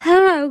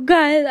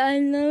guys, I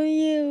know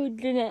you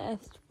didn't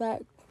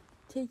expect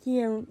to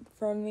hear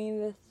from me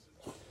this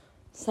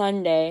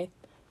Sunday,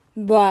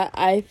 but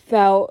I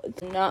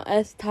felt not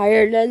as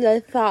tired as I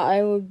thought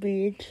I would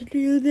be to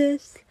do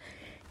this.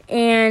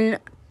 And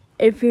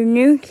if you're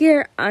new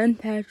here, I'm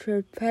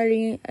Petra,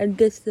 a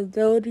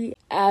disability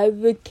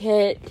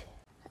advocate,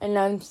 and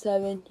I'm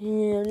 17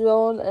 years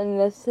old, and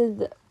this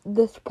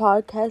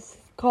podcast is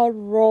called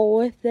Roll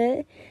With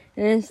It,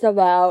 and it's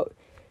about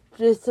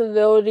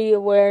disability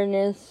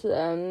awareness,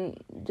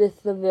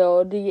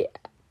 disability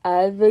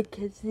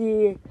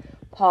advocacy,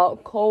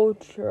 pop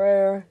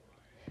culture,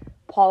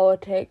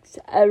 politics,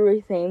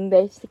 everything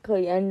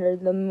basically under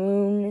the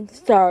moon and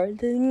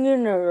stars in the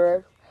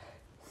universe.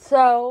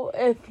 So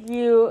if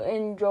you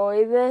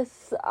enjoy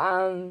this,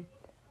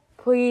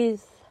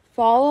 please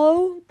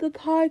follow the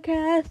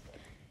podcast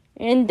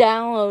and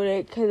download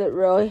it because it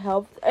really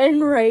helps,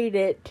 and rate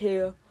it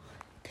too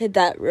because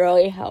that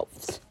really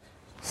helps.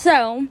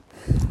 So,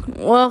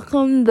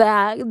 welcome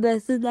back.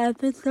 This is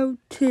episode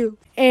 2.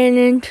 And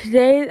in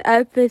today's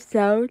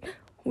episode,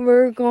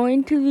 we're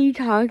going to be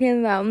talking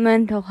about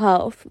mental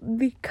health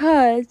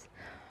because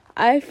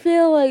I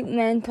feel like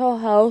mental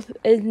health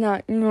is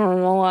not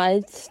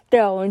normalized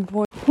still in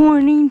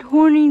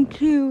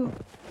 2022,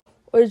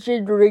 which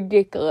is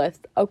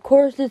ridiculous. Of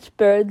course, it's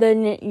better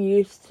than it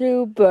used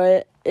to,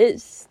 but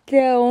it's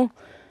still,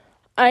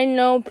 I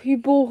know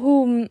people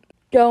who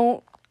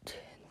don't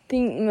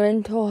think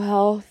mental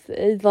health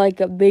is like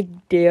a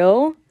big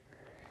deal,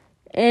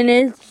 and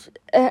it's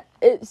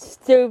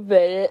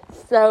stupid.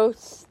 It's so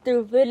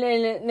stupid,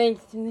 and it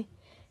makes me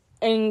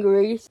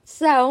angry.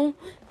 So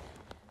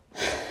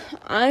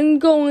I'm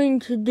going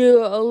to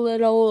do a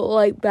little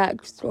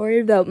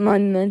backstory about my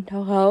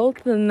mental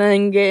health, and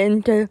then get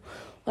into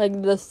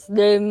the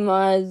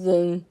stigmas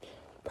and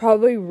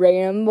probably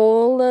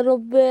ramble a little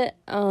bit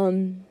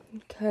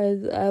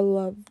because I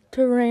love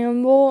to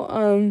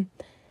ramble.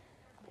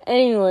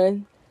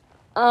 Anyway,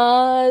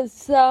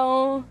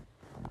 so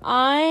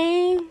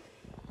I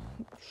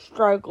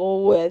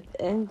struggle with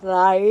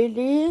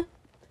anxiety,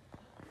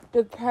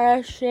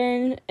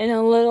 depression, and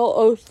a little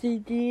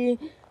OCD,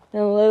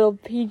 and a little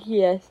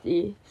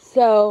PTSD.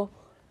 So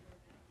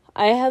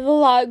I have a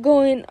lot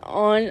going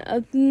on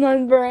up in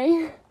my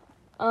brain.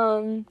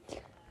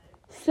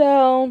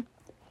 So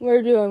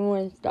where do I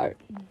want to start?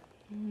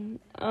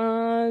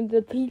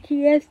 The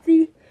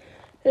PTSD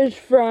is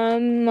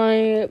from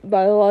my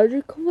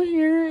biological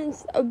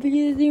parents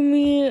abusing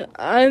me.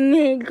 I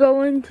may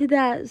go into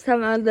that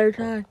some other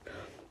time,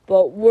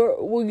 but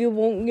we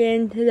won't get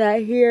into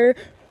that here.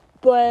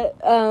 But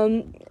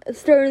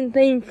certain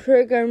things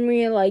trigger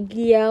me, like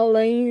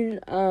yelling,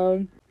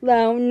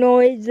 loud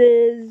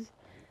noises,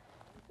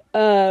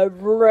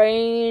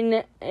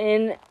 rain,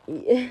 and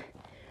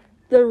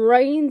the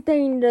rain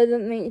thing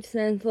doesn't make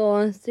sense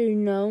unless you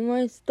know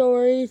my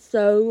story,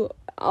 so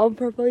I'll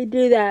probably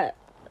do that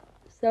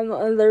some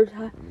other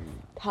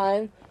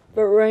time,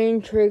 but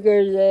rain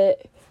triggers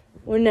it.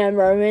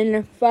 Whenever I'm in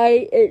a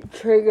fight, it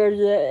triggers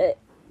it.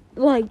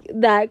 Like,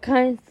 that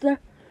kind of stuff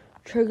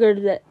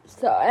triggers it.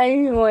 So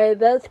anyway,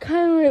 that's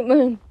kind of like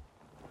my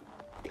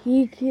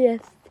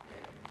PTSD,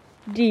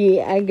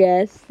 I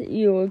guess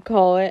you would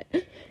call it.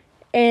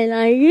 And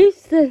I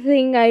used to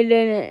think I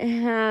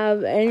didn't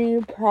have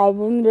any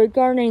problems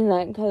regarding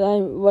that because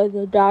I was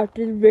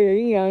adopted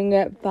very young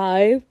at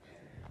 5.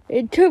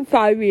 It took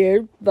 5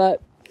 years,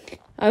 but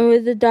I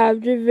was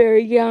adopted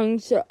very young,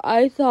 so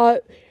I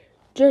thought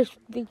just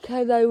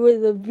because I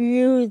was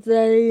abused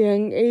at a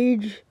young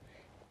age,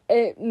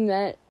 it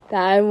meant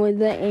that I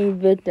wasn't a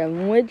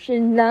victim, which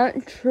is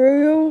not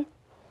true.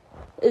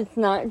 It's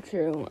not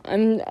true.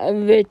 I'm a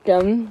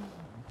victim,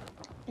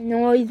 and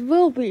always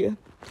will be.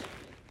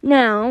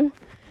 Now,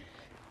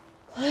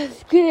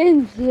 let's get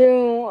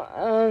into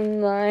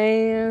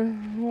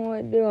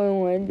what do I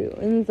want to do?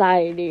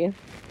 Anxiety.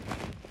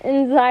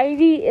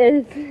 Anxiety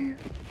is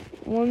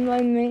one of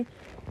my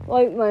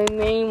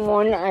main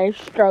one I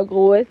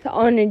struggle with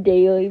on a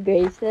daily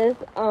basis.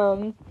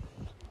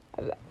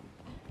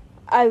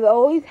 I've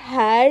always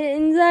had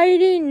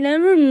anxiety,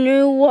 never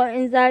knew what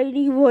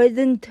anxiety was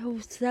until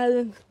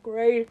 7th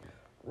grade.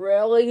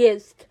 Really,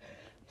 it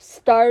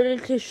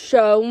started to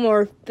show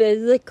more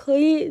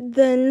physically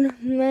than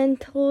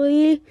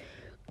mentally,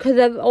 because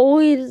I've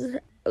always,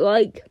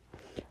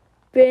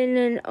 been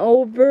an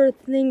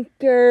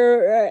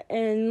overthinker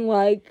and,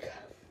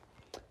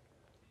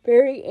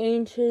 very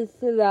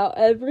anxious about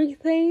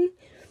everything,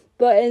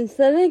 but in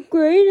 7th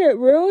grade, it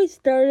really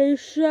started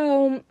to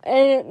show,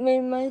 and it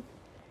made my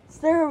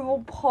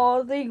cerebral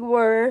palsy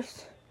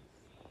worse.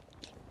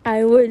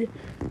 I would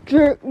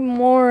jerk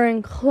more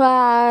in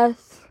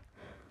class,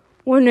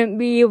 wouldn't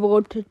be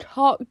able to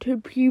talk to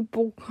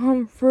people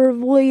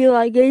comfortably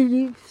like I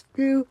used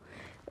to.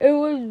 It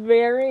was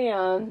very,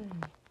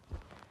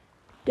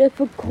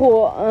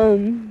 difficult,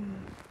 and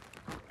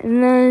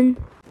then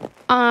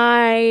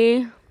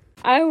I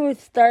was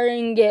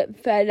starting to get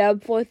fed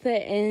up with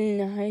it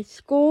in high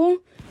school,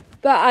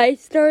 but I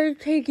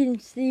started taking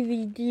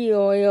CBD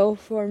oil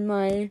for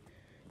my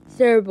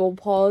cerebral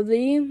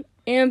palsy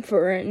and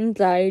for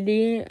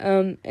anxiety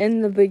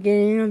in the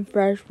beginning of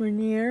freshman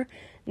year,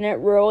 and it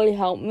really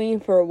helped me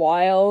for a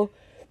while,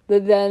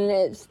 but then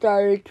it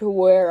started to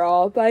wear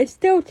off. I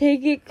still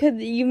take it because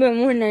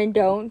even when I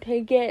don't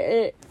take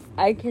it,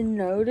 I can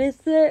notice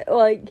it,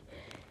 like,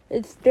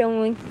 it still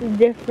makes a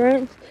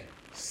difference.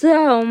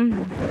 So,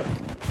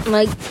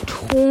 like,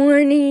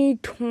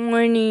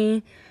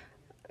 2020,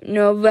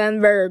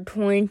 November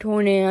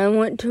 2020, I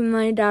went to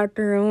my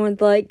doctor and was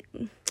like,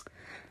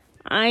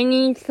 I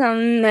need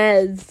some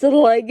meds.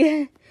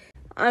 Like,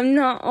 I'm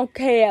not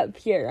okay up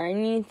here. I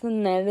need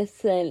some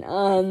medicine.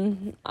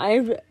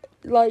 I've,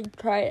 like,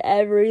 tried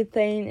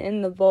everything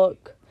in the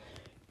book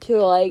to,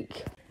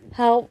 like,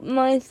 help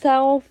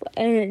myself,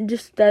 and it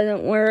just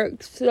doesn't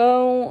work.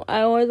 So,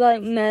 I was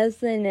like,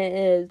 medicine it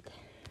is.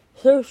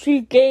 So,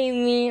 she gave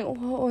me,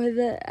 what was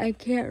it? I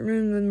can't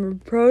remember.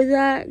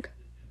 Prozac?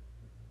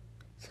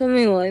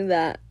 Something like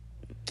that.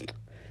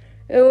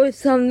 It was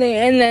something,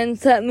 and then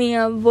set me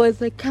up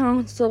with a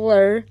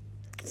counselor,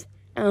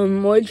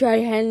 which I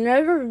had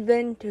never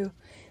been to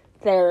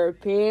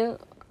therapy.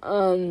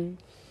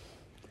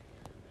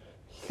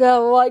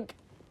 So, like,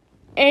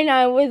 and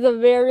I was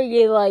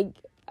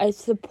I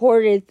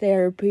supported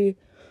therapy,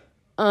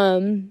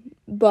 but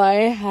I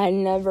had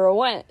never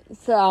went.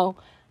 So,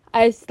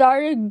 I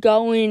started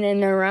going,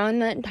 and around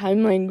that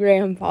time, my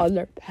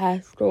grandfather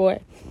passed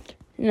away.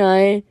 And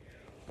I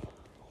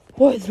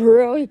was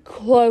really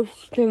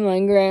close to my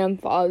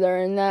grandfather,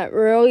 and that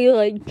really,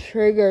 like,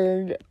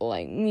 triggered,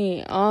 like,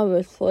 me,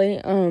 obviously,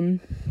 and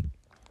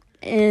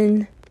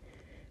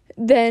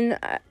then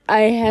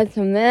I had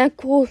some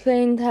medical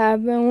things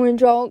happen,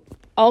 which I'll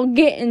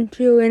get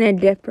into in a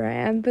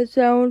different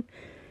episode,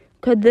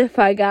 because if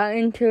I got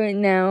into it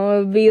now, it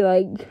would be,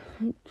 like,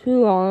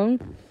 too long,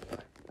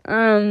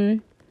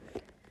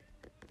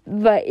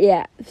 but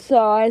yeah,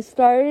 so I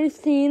started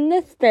seeing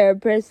this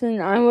therapist,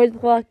 and I was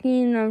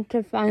lucky enough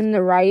to find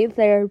the right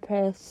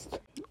therapist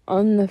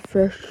on the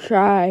first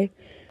try.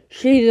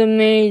 She's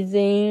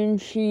amazing.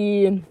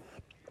 She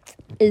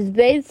is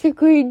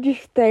basically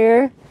just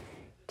there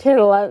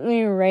to let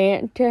me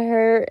rant to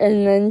her,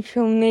 and then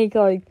she'll make,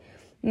 like,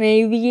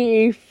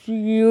 maybe a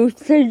few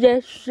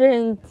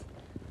suggestions,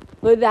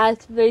 but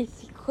that's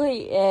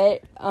basically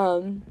it.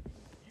 I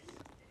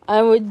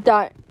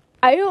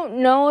don't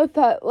know if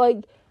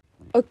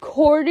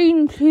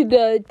according to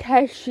the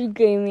test she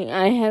gave me,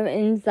 I have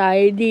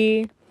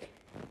anxiety,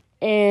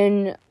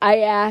 and I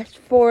asked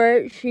for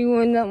it. She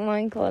wasn't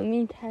like, let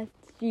me test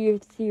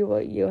you, see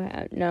what you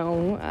have.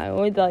 No, I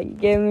was like,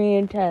 give me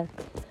a test.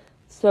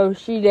 So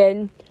she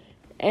did,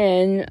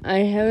 and I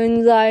have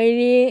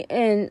anxiety,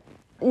 and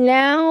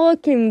now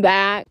looking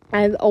back,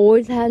 I've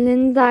always had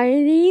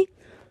anxiety,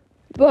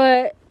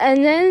 and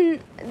then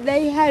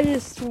they had to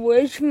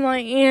switch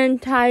my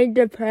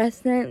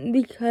antidepressant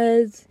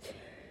because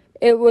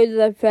it was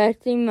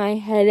affecting my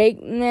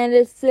headache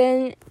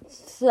medicine,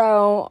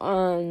 so,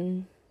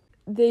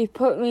 they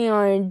put me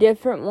on a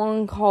different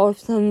one called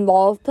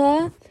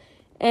Cymbalta,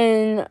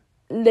 and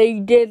they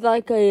did,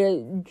 like,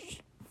 a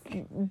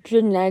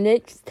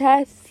genetics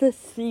test to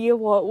see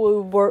what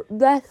would work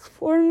best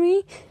for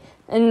me,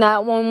 and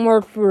that one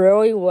worked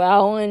really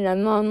well, and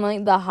I'm on,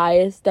 like, the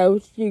highest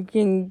dose you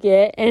can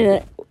get,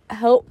 and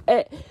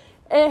it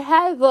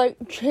has,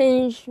 like,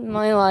 changed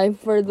my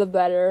life for the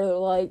better.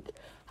 Like,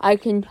 I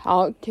can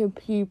talk to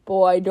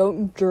people, I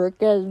don't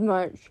jerk as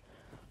much,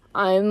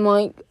 I'm,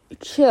 like,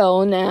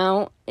 chill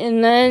now,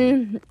 and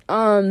then,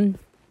 I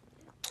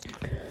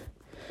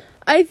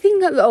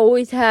think I've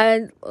always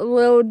had a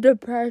little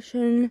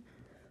depression,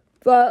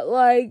 but,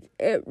 like,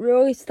 it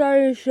really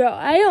started to show,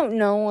 I don't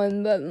know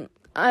when, but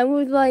I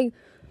was like,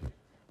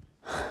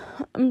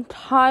 I'm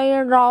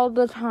tired all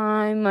the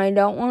time, I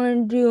don't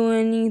want to do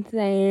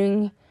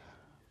anything,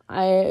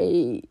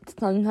 I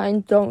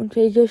sometimes don't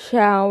take a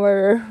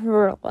shower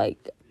for,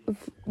 like,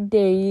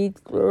 days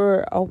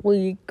or a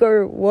week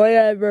or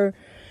whatever.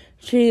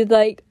 She's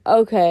like,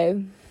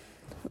 okay,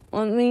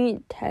 let me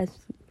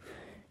test.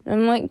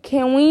 I'm like,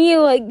 can we,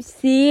 like,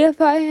 see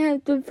if I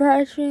have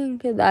depression?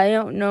 Because I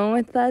don't know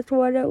if that's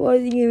what it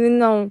was, even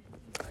though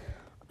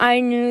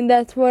I knew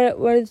that's what it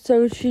was.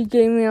 So she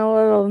gave me a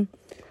little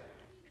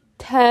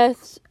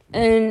test,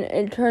 and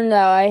it turned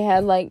out I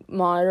had, like,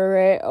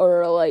 moderate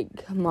or,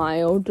 like,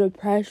 mild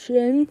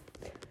depression.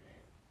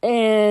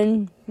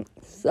 And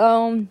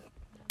so,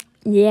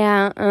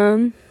 yeah,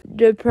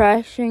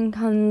 depression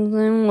comes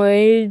in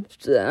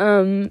waves.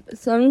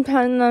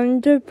 Sometimes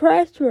I'm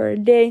depressed for a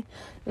day,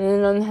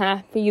 and I'm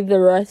happy the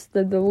rest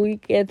of the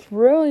week. It's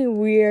really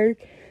weird,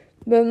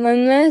 but my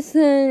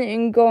medicine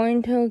and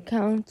going to a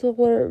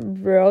counselor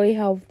really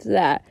helped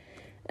that.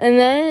 And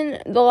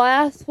then,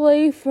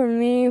 lastly, for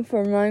me,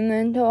 for my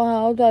mental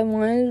health, I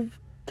wanted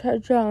to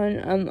touch on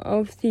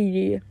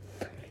OCD.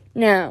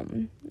 Now,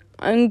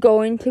 I'm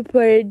going to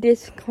put a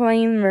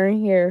disclaimer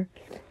here.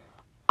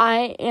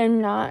 I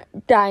am not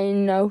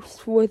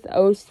diagnosed with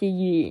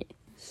OCD,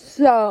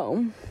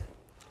 so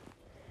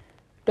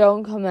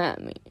don't come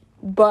at me.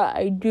 but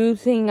I do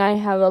think I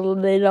have a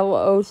little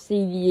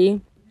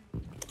OCD,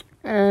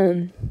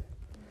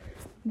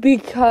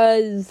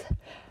 because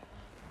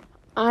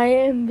I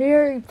am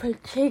very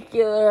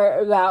particular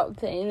about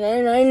things,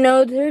 and I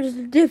know there's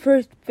a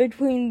difference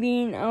between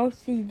being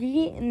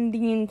OCD and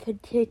being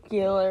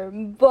particular,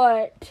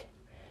 but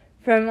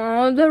from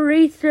all the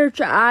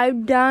research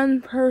I've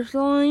done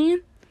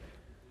personally,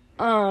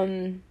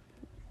 and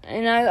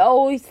I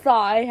always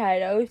thought I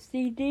had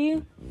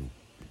OCD,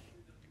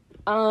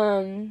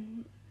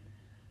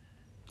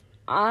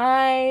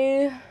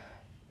 I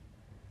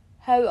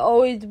have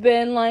always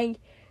been like,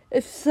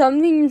 if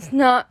something's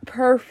not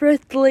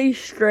perfectly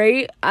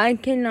straight, I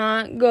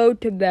cannot go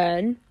to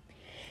bed.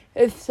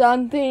 If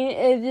something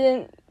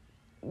isn't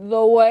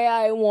the way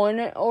I want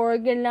it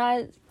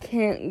organized,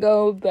 can't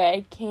go to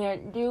bed,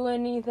 can't do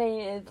anything.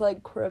 It's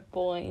like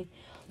crippling.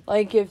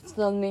 Like if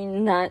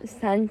something's not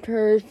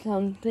centered,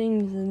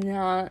 something's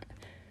not,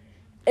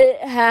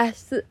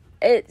 it's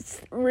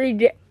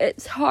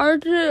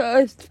hard to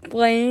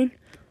explain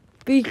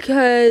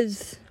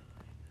because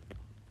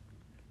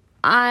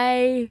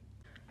I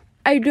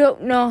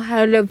don't know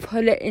how to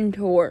put it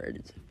into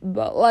words,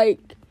 but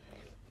like,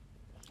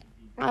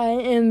 I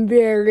am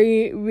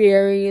very,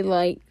 very,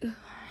 like,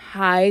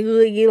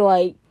 highly,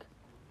 like,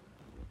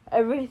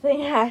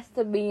 everything has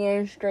to be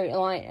in a straight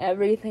line,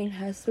 everything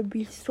has to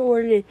be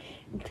sorted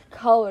into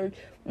colors.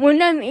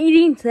 When I'm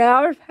eating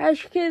Sour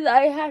Patch Kids,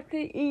 I have to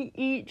eat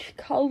each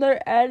color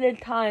at a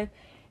time.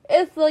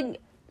 It's, like,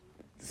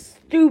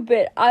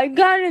 stupid. I've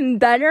gotten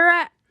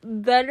better,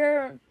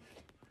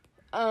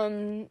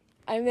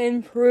 I've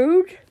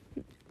improved,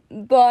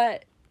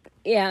 but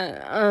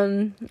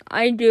yeah,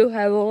 I do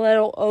have a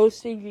little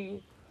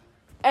OCD.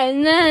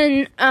 And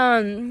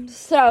then,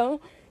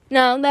 so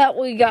now that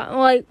we got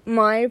like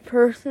my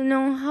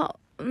personal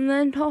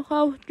mental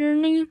health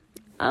journey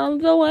out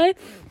of the way,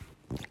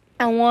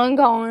 I want to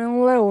go on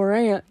a little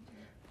rant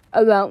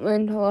about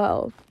mental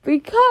health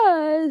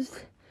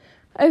because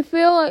I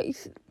feel like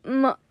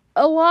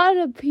a lot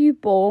of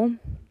people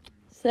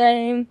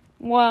say,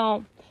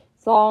 well,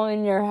 it's all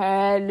in your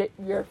head,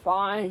 you're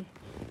fine,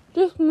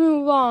 just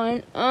move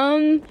on.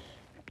 And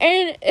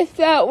if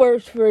that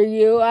works for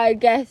you, I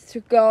guess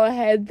go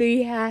ahead,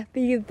 be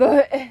happy,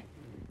 but,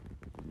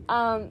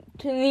 to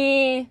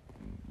me,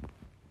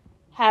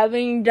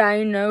 having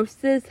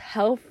diagnosis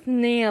helped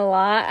me a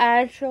lot,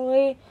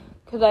 actually,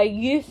 because I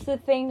used to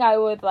think I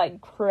was, like,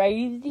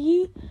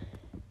 crazy,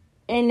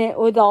 and it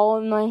was all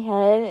in my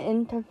head,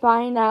 and to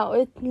find out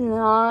it's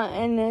not,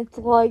 and it's,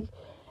 like,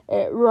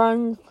 it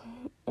runs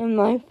in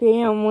my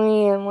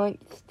family and like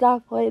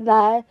stuff like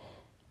that,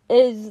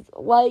 is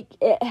like,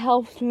 it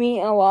helps me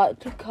a lot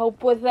to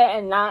cope with it,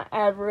 and not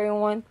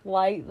everyone's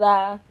like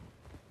that,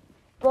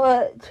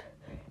 but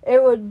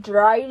it was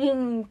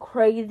driving me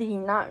crazy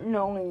not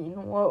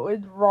knowing what was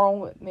wrong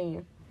with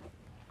me.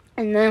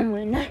 And then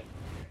when I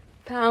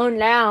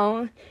found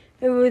out,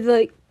 it was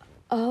like,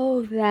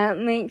 oh, that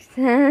makes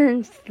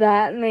sense,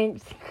 that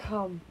makes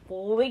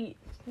complete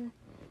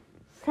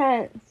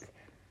sense.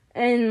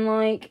 And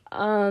like,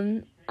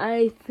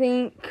 I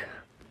think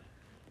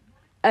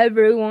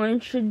everyone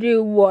should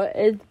do what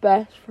is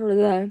best for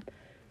them.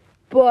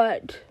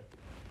 But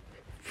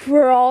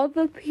for all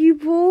the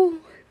people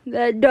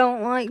that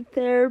don't like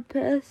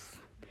therapists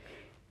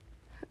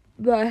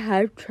but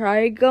have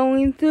tried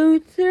going through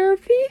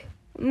therapy,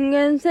 I'm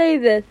gonna say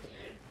this: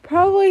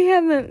 probably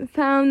haven't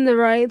found the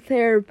right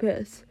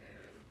therapist.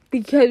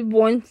 Because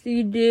once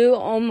you do,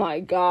 oh my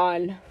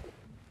god,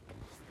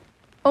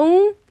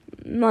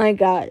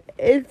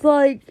 it's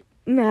like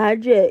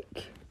magic.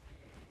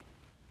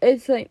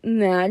 It's like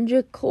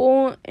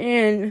magical.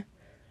 And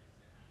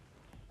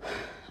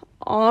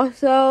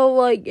also,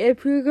 like,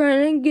 if you're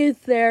gonna give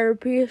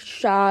therapy a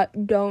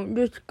shot, don't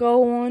just go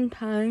one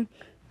time,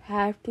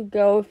 have to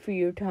go a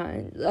few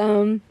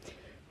times.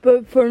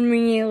 But for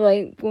me,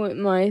 like, with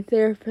my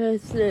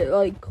therapist, it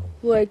like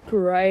clicked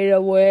right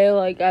away.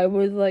 Like, I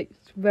was like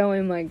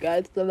spilling my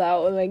guts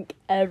about like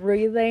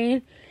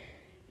everything.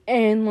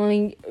 And,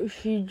 like,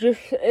 she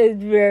just is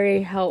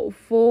very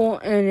helpful,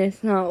 and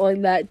it's not,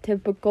 like, that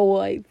typical,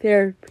 like,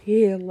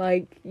 therapy,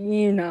 like,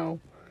 you know,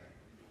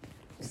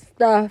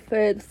 stuff.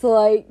 It's,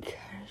 like,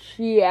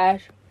 she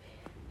actually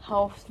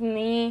helps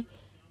me,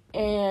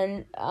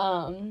 and,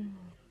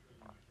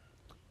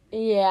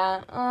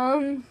 yeah,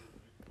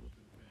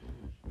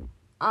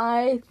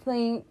 I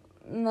think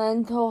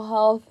mental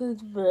health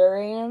is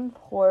very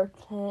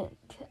important,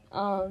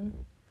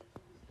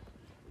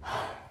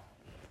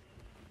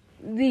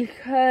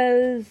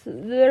 because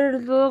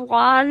there's a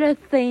lot of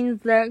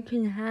things that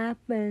can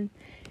happen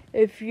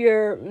if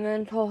your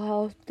mental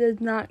health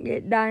does not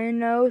get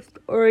diagnosed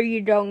or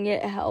you don't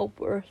get help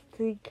or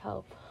seek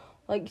help.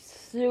 Like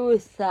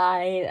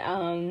suicide,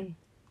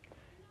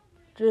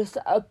 just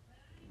a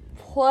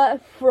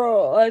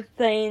plethora of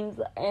things,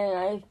 and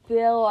I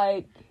feel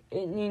like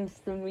it needs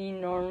to be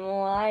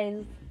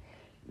normalized,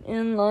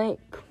 and like,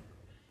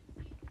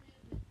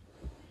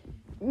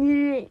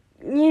 you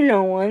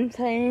know what I'm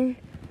saying?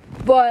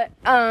 But,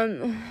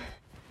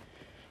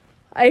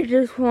 I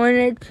just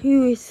wanted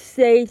to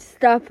say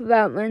stuff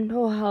about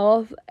mental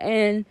health,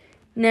 and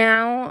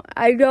now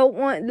I don't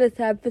want this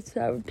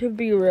episode to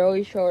be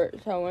really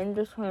short, so I'm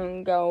just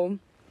going to go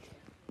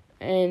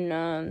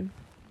and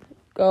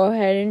go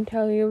ahead and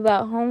tell you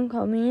about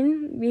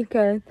homecoming,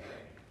 because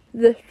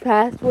this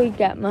past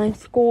week at my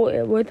school,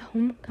 it was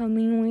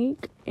homecoming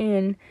week,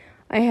 and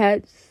I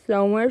had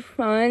so much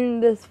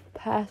fun this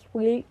past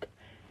week,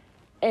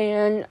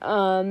 and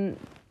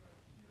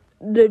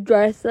the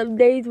dress-up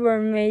days were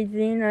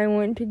amazing. I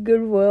went to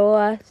Goodwill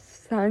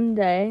last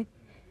Sunday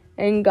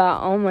and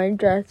got all my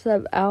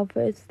dress-up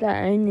outfits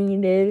that I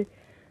needed.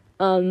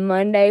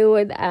 Monday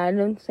was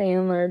Adam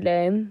Sandler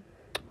Day.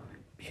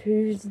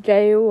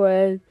 Tuesday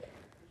was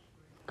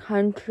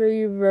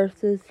Country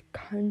versus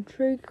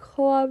Country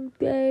Club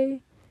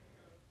Day.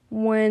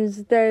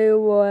 Wednesday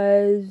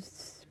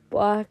was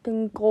Black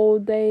and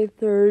Gold Day.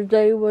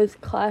 Thursday was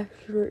Class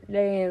Shirt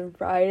Day. And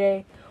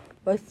Friday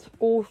was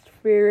School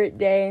Spirit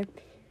Day.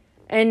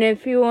 And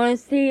if you want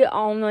to see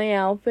all my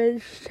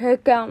outfits,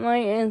 check out my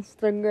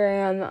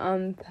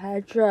Instagram,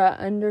 Petra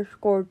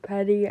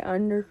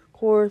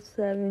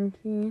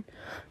 _petty_17.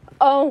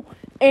 Oh,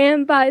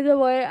 and by the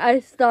way, I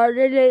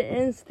started an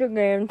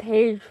Instagram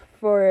page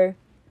for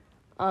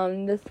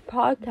this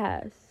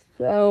podcast.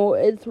 So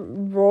it's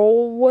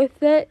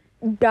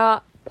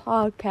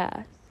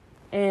rollwithit.podcast.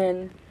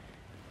 And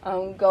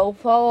go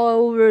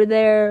follow over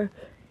there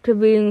to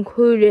be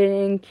included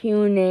in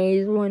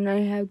Q&As when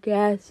I have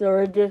guests,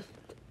 or just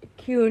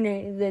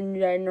Q&As in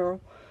general,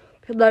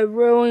 because I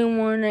really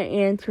want to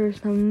answer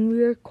some of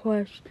your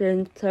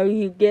questions so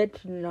you get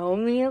to know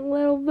me a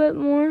little bit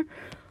more.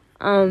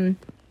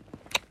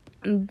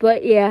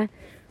 But yeah,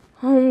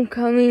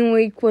 homecoming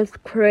week was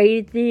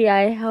crazy.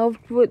 I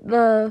helped with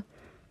the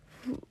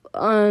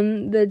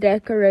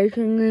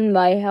decorations in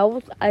my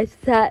house. I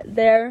sat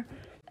there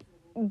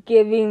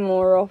giving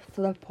moral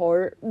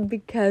support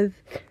because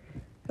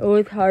it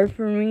was hard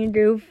for me to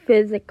do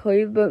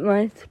physically, but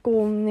my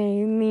school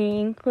made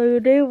me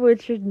include it,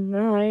 which is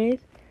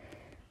nice.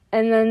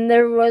 And then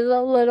there was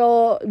a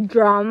little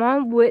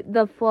drama with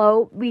the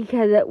float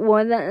because it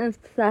wasn't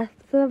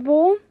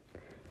accessible,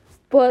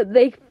 but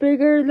they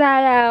figured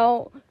that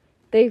out.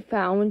 They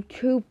found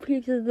 2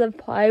 pieces of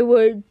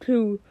plywood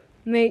to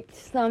make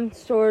some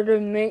sort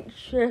of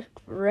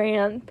makeshift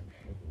ramp,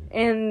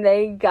 and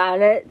they got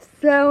it,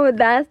 so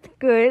that's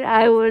good.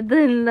 I was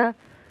in the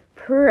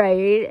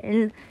parade,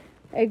 and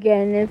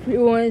again, if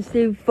you want to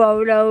see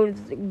photos,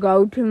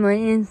 go to my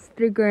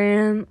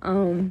Instagram.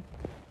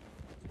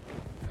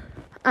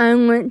 I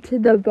went to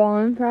the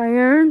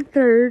bonfire on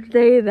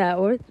Thursday. That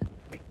was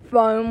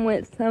fun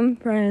with some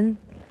friends.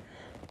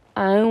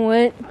 I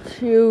went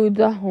to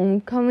the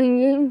homecoming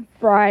game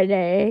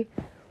Friday,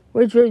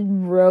 which was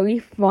really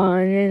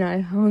fun, and I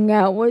hung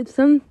out with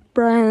some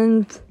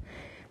friends.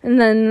 And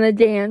then the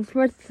dance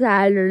was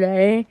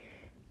Saturday,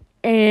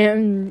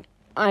 and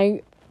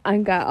I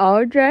got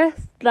all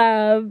dressed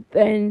up,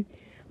 and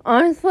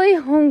honestly,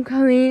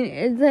 homecoming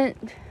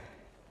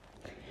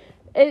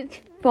it's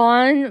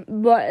fun,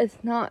 but it's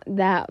not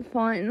that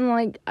fun.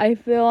 Like, I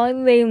feel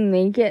like they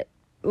make it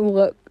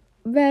look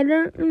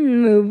better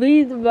in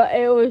movies, but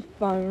it was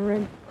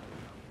fun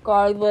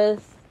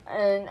regardless.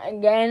 And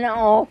again,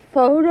 all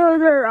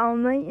photos are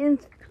on my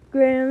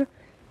Instagram,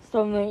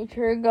 so make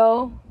sure to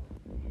go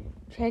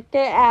check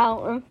it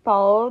out and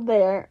follow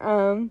there.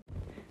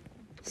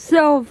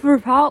 So for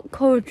pop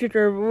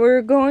culture,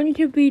 we're going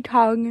to be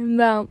talking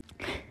about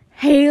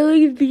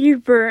Hailey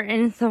Bieber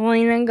and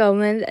Selena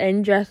Gomez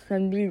and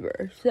Justin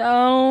Bieber.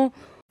 So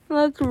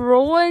let's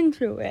roll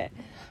into it.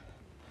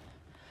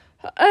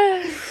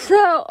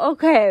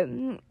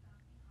 Okay.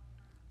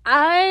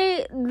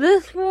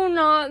 This will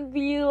not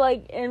be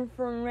like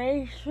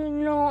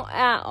informational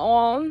at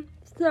all.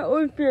 So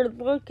if you're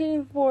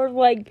looking for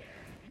like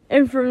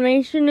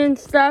information and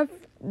stuff,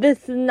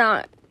 this is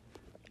not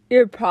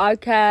your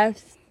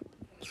podcast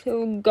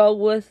to go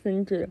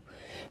listen to.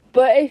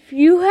 But if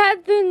you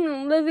have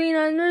been living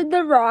under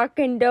the rock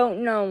and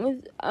don't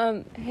know,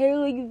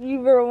 Hailey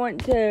Bieber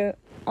went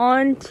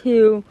on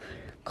to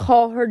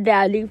Call Her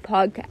Daddy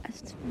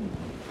podcast.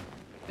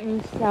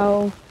 And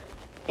so,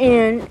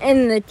 and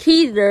in the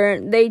teaser,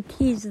 they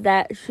teased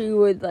that she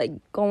was like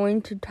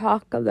going to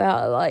talk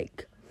about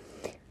like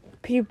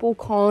people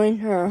calling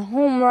her a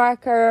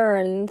homewrecker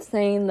and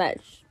saying that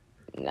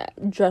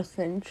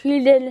Justin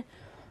cheated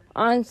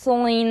on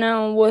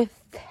Selena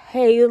with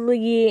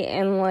Hailey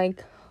and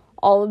like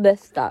all of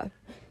this stuff.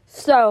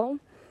 So,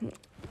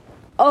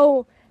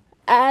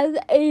 as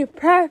a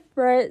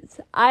preference,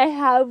 I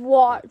have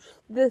watched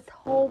this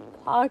whole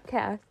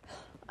podcast.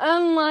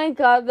 Unlike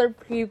other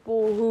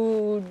people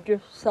who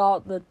just saw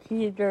the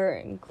teaser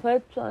and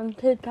clips on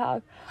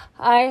TikTok,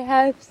 I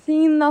have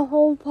seen the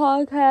whole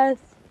podcast.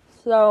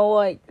 So,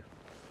 like,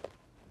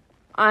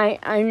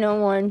 I know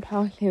what I'm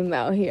talking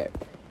about here.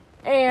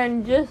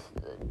 And just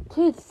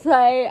to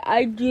say,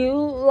 I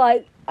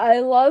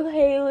love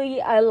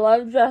Hailey, I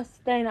love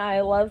Justin,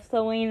 I love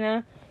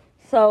Selena.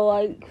 So,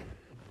 like,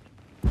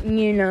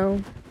 you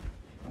know,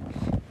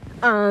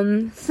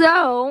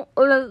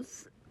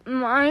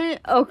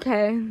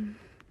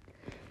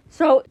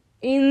 So,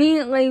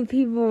 immediately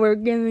people were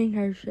giving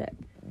her shit.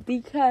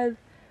 Because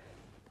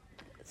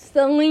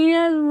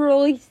Selena's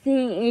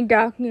releasing a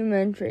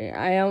documentary.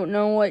 I don't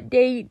know what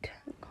date,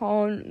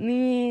 called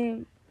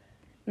Me,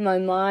 My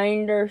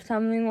Mind, or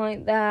something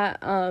like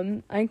that.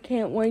 I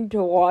can't wait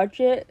to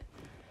watch it.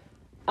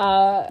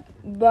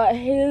 But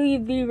Hailey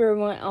Bieber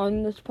went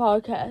on this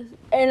podcast,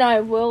 and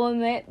I will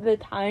admit the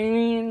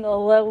timing is a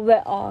little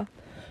bit off.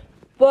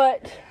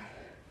 But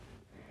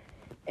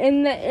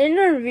in the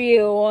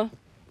interview,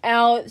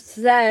 Alex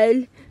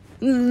said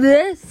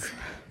this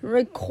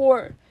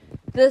podcast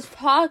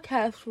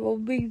will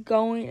be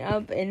going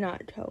up in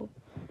October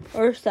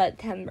or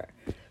September.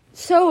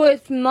 So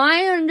it's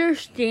my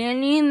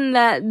understanding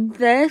that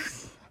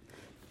this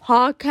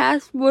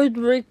podcast was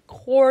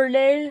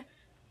recorded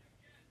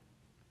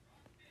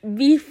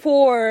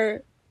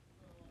before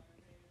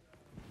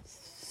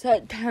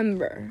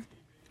September.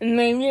 And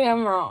maybe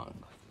I'm wrong.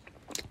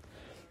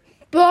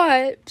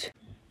 But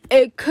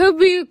it could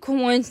be a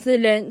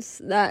coincidence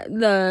that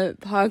the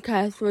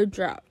podcast was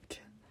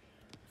dropped.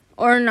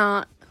 Or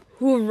not.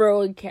 Who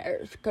really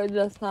cares? Because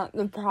that's not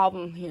the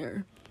problem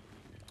here.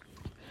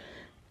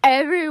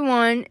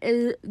 Everyone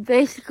is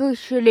basically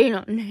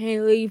shitting on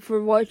Hailey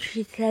for what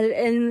she said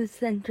in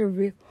this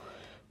interview.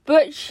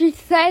 But she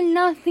said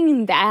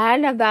nothing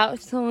bad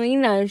about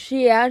Selena.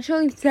 She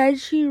actually said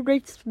she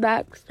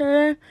respects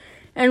her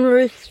and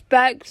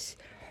respects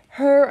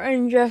her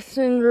and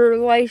Justin's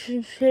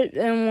relationship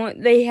and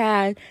what they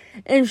had.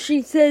 And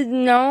she said,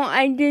 no,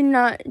 I did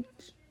not.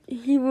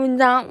 He was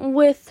not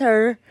with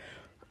her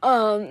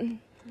when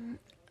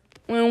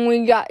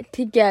we got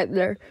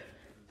together.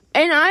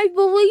 And I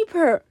believe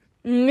her.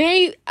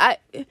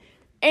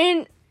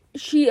 And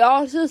she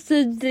also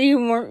said they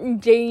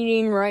weren't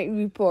dating right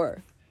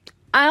before.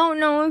 I don't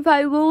know if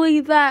I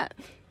believe that.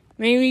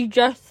 Maybe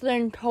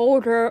Justin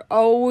told her,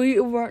 oh, we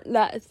weren't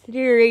that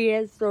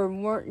serious or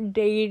weren't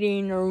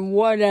dating or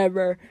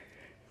whatever.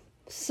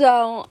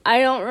 So, I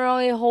don't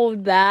really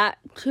hold that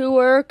to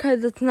her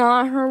because it's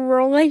not her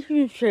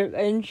relationship.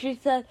 And she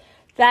said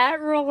that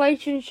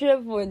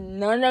relationship was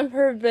none of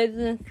her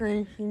business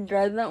and she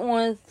doesn't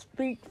want to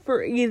speak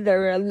for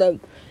either of them.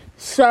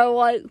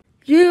 So,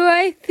 do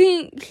I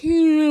think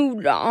he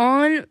moved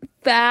on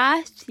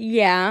fast?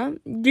 Yeah.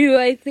 Do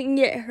I think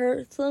it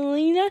hurt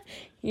Selena?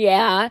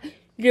 Yeah.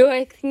 Do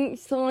I think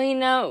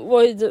Selena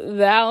was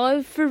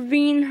valid for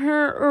being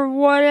hurt or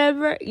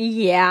whatever?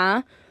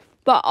 Yeah.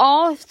 But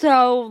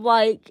also,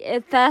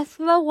 if that's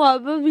the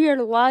love of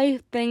your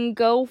life, then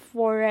go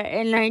for it.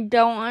 And I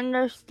don't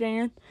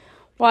understand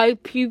why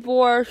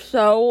people are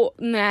so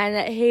mad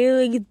at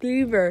Hailey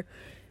Bieber.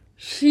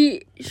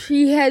 She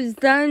has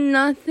done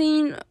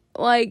nothing,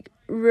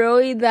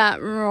 really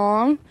that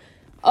wrong.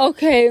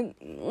 Okay,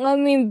 let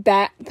me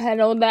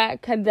backpedal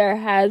that, because there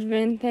has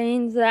been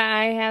things that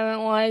I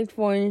haven't liked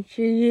when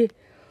she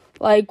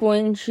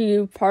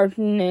parked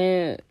in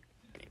a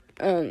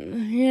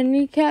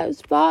handicap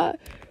spot.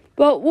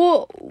 But,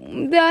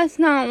 that's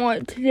not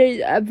what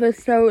today's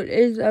episode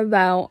is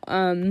about.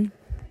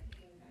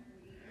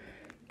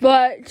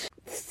 But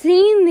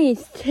seeing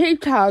these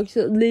TikToks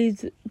of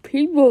these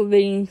people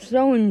being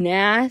so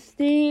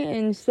nasty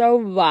and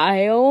so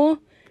vile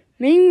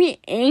made me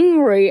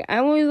angry. I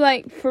was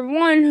like, for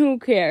one, who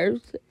cares?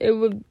 It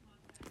was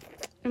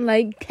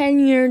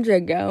 10 years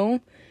ago.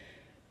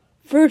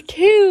 For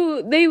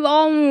two, they've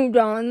all moved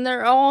on.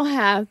 They're all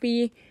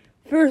happy.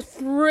 For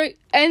three,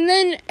 and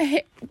then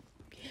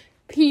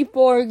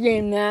people are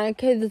getting mad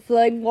because it's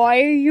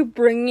why are you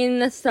bringing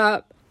this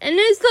up? And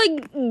it's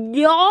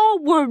y'all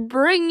were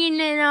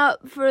bringing it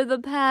up for the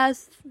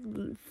past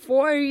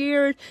 4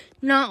 years,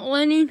 not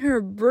letting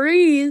her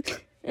breathe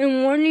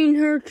and wanting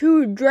her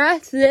to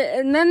address it.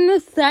 And then the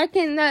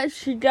second that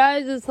she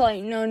does, it's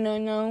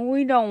no,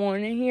 we don't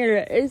want to hear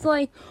it. It's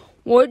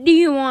what do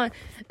you want?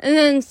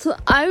 And then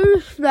I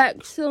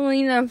respect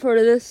Selena for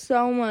this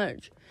so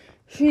much.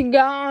 She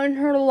got on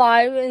her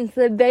live and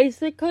said,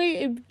 basically,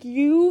 if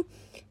you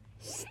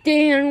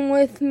stand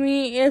with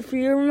me, if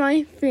you're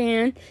my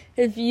fan,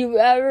 if you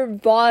ever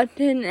bought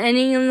in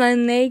any of my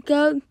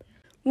makeup,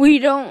 we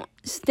don't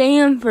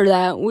stand for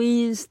that.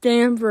 We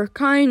stand for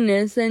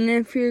kindness. And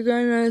if you're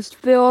gonna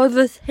spill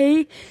this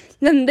hate,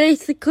 then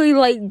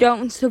basically,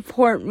 don't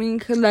support me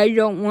because I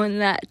don't want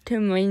that to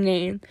my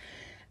name.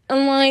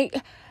 And,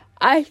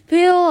 I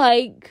feel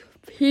like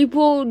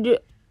people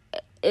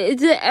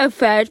isn't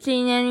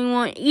affecting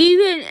anyone,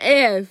 even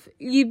if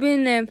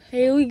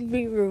Hailey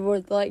Bieber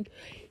was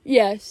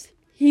yes,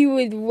 he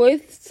was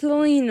with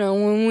Selena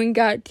when we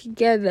got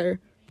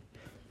together.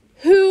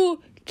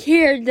 Who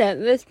cares at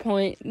this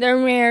point? They're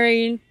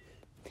married.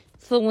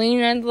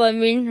 Selena's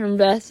living her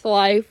best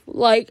life.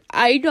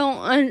 I don't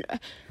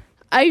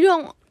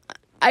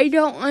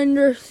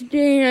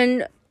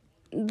understand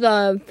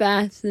the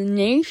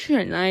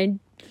fascination. I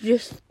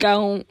just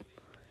don't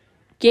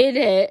get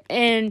it.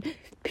 And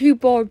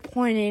people are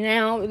pointing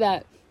out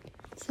that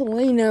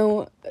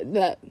Selena,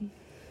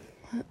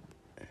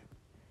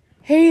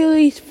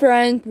 Hailey's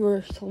friends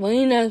were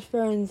Selena's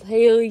friends.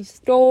 Hailey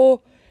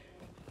stole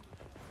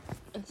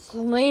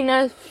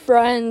Selena's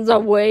friends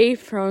away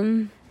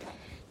from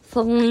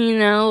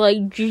Selena,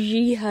 like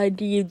Gigi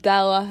Hadid,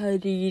 Bella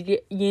Hadid,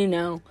 you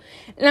know.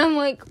 And I'm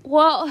like,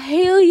 well,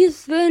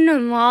 Hailey's been a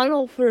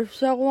model for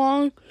so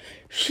long.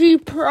 She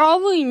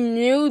probably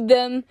knew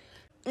them,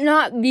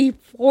 not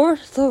before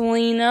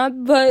Selena,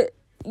 but,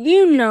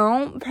 you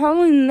know,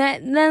 probably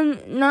met them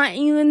not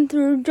even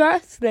through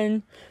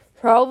Justin.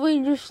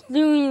 Probably just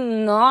doing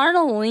the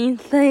modeling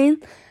thing.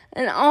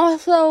 And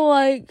also,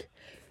 like,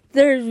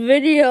 there's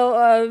video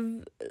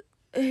of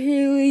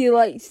Hailey,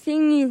 like,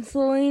 singing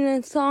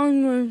Selena's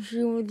song when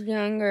she was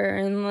younger,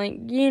 and, like,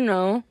 you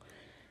know.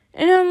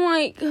 And I'm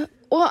like,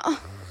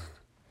 well,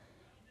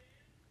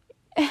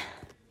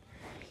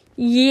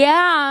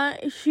 yeah,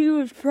 she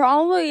was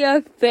probably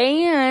a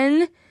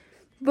fan,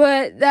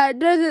 but that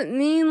doesn't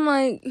mean,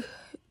 like,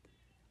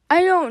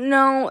 I don't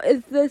know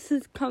if this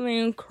is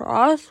coming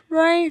across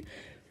right,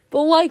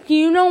 but, like,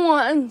 you know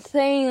what I'm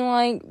saying,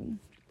 like,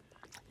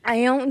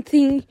 I don't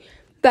think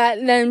back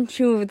then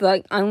she was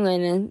like, I'm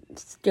gonna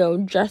steal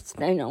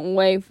Justin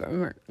away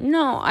from her.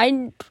 No,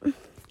 I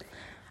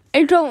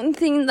don't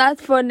think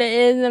that's what it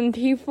is, and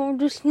people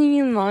just need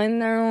to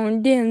mind their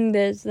own damn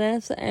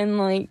business and,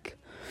 like,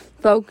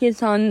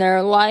 focus on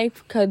their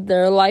life, because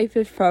their life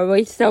is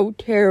probably so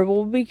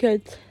terrible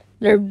because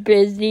they're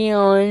busy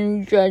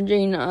on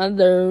judging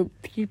other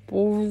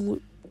people's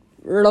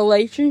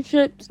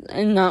relationships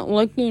and not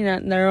looking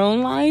at their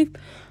own life.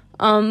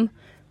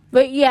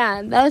 But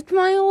yeah, that's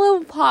my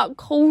little pop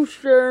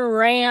culture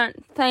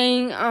rant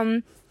thing.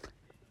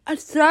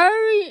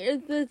 Sorry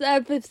if this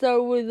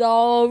episode was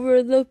all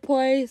over the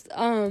place.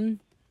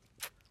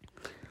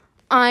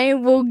 I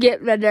will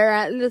get better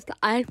at this,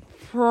 I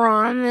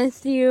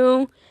promise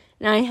you.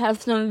 And I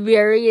have some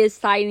very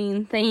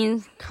exciting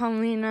things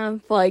coming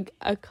up, like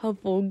a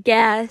couple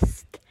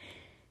guests.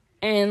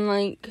 And,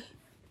 like,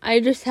 I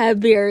just have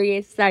very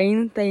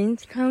exciting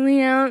things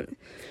coming out.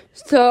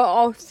 So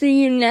I'll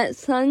see you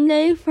next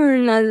Sunday for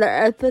another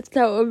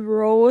episode of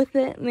Roll With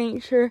It.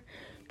 Make sure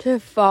to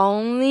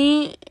follow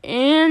me.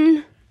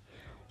 And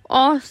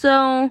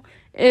also,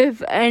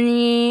 if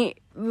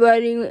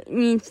anybody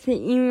needs to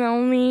email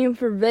me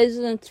for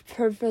business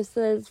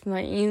purposes,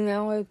 my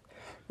email is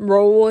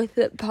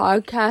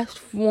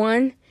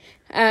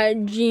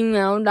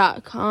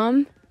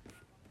rollwithitpodcast1@gmail.com.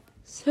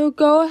 So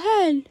go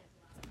ahead.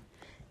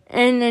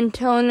 And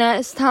until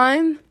next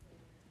time,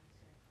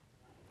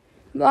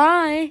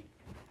 bye.